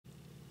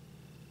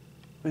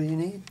What do you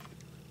need?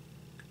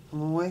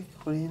 I'm awake.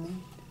 What do you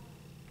need?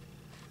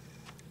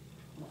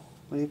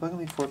 What are you bugging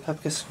me for,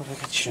 Pep? Guess what? I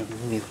got you a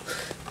meal.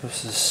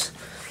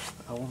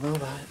 I will know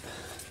that.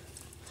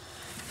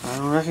 I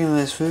don't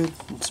recognize food.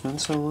 It's been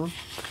so long.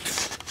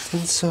 It's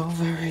been so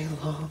very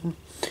long.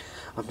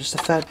 I'm just a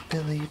fat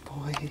Billy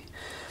boy.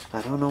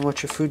 I don't know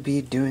what your food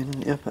be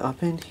doing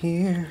up in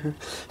here.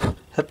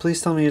 Pep,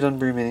 please tell me you're done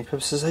breathing.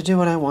 Pep says, I do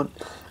what I want.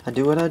 I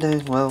do what I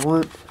dang well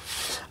want.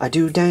 I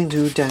do dang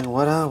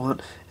what I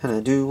want. And I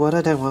do what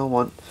I dang well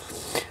want.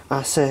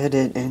 I said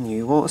it and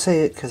you won't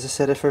say it, cause I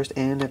said it first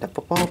and it Pep,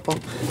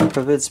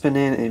 it's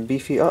banana and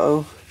beefy,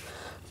 uh-oh.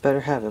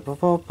 Better have it,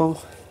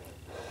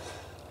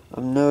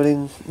 I'm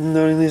noting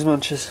these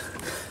munches.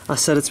 I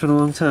said it's been a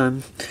long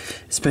time.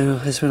 It's been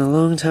a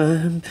long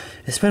time.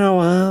 It's been a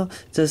while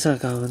since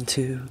I've gone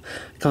to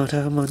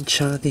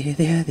munch on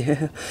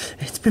the.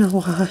 It's been a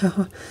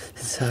while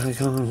since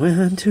I've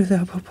went to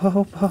the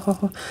po.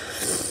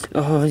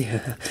 Oh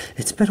yeah,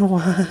 it's been a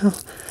while.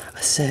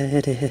 I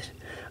said it.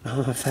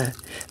 Oh, fat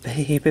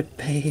baby.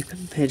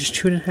 Just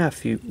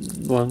 2.5, you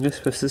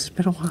longest. This has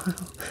been a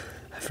while.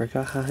 I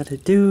forgot how to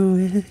do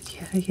it.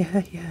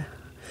 Yeah.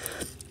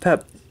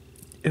 Pep.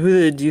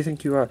 Who do you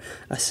think you are?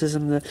 I says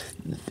I'm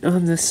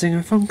the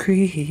singer from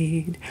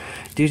Creed.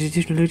 Do.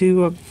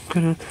 I'm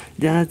gonna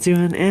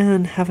doing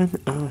and having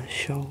a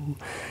show.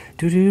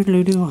 Do.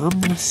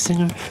 I'm the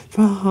singer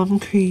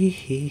from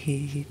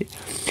Creed.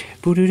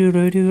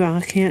 Do.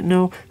 I can't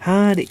know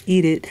how to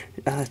eat it.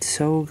 It's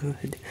so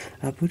good.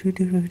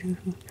 Do.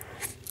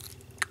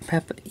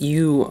 Pep,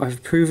 you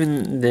have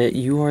proven that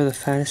you are the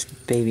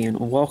fattest baby, and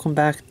welcome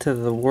back to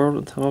the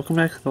world. Welcome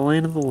back to the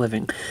land of the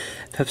living.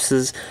 Pep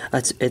says,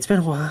 it's been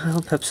a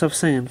while. Pep, stop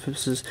saying. Pep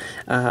says,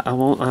 I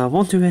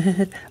won't do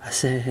it. I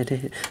said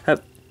it.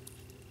 Pep,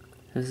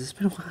 it's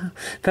been a while.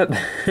 Pep,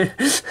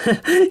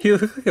 you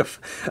look like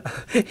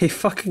a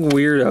fucking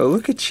weirdo.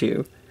 Look at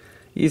you.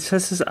 He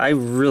says, I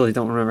really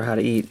don't remember how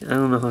to eat. I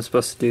don't know how I'm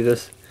supposed to do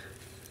this.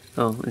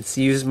 Oh, it's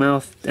use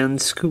mouth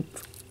and scoop.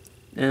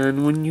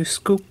 And when you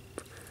scoop,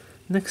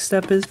 next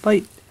step is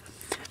bite.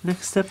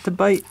 Next step to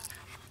bite.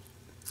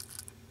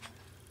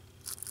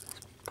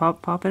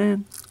 Pop it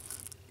in.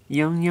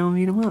 Yum,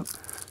 eat 'em up.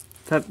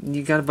 Pep,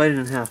 you gotta bite it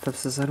in half. Pep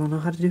says, I don't know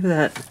how to do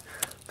that.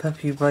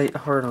 Pep, you bite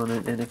hard on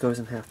it and it goes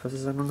in half. Pep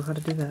says, I don't know how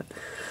to do that.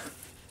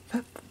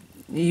 Pep,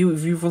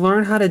 you've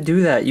learned how to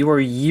do that. You are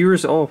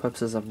years old. Pep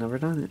says, I've never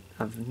done it.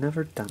 I've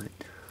never done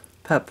it.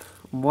 Pep,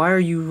 why are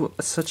you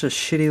such a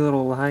shitty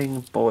little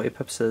lying boy?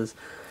 Pep says,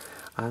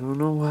 I don't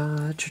know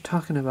what you're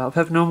talking about.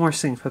 Pep, no more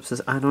singing. Pep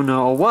says, I don't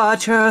know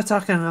what you're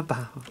talking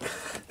about.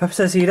 Pep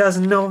says he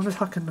doesn't know what I'm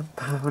talking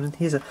about, and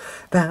he's a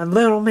bad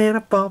little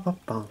man.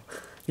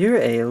 You're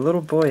a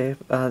little boy.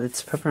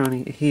 It's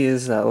Pepperoni. He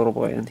is that little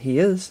boy, and he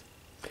is.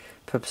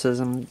 Pep says,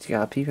 you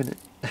got a peep in it.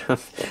 I'm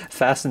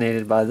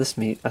fascinated by this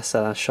meat. I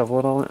said, I shovel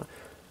it all in.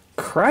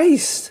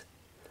 Christ!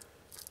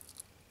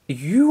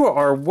 You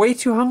are way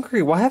too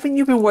hungry. Why haven't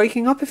you been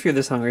waking up if you're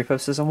this hungry? Pep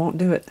says, I won't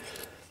do it.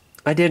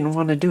 I didn't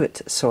want to do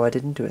it, so I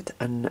didn't do it.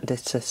 And I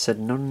said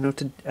no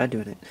to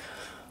doing it.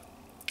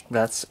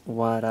 That's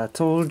what I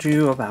told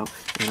you about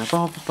in a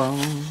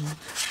bone.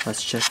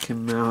 Let's check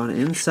him out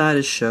inside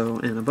his show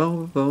in a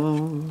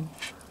bone.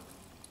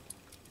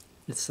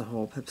 It's the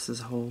hole. Pep's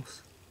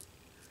holes.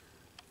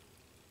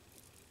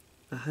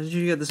 How did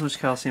you get this much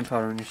calcium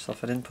powder on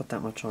yourself? I didn't put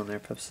that much on there.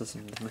 Pep says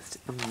I'm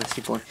a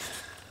messy boy.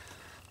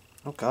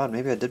 Oh God,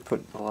 maybe I did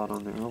put a lot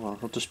on there. Oh well,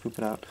 he'll just poop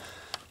it out.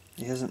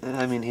 He hasn't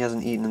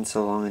eaten in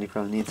so long that he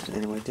probably needs it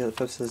anyway. The other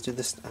Pep says, do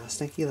this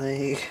stinky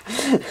leg.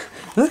 It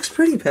looks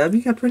pretty, Pep.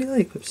 You got a pretty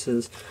leg, Pep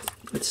says.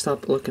 Let's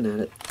stop looking at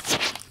it.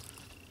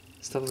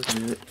 Stop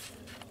looking at it.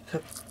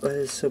 Pep, that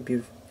is so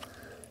beautiful.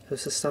 Pep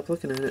says, stop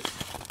looking at it.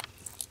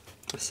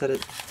 I said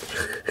it.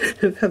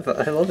 Pep,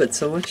 I love it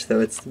so much,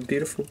 though. It's the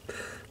beautiful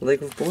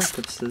leg of boy.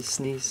 Pep says,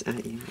 sneeze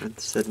at you. I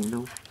said,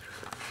 no.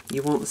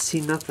 You won't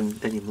see nothing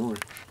anymore.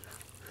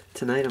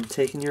 Tonight I'm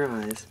taking your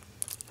eyes.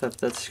 Pep,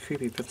 that's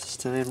creepy. Pep says,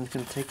 tonight I'm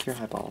gonna take your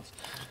eyeballs.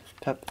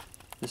 Pep,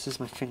 this is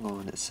my finger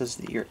and it says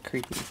that you're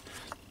creepy.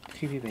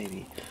 Creepy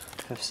baby.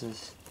 Pep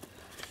says,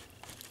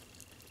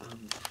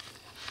 I'm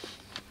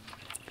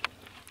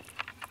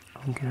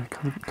gonna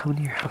come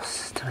to your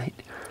house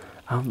tonight.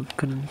 I'm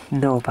gonna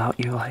know about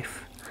your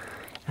life.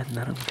 And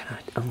then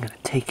I'm gonna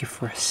take you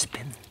for a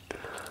spin.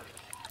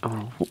 I'm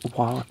gonna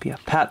wallop you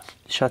up. Pep,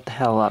 shut the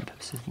hell up.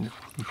 Pep says, no,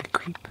 you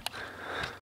creep.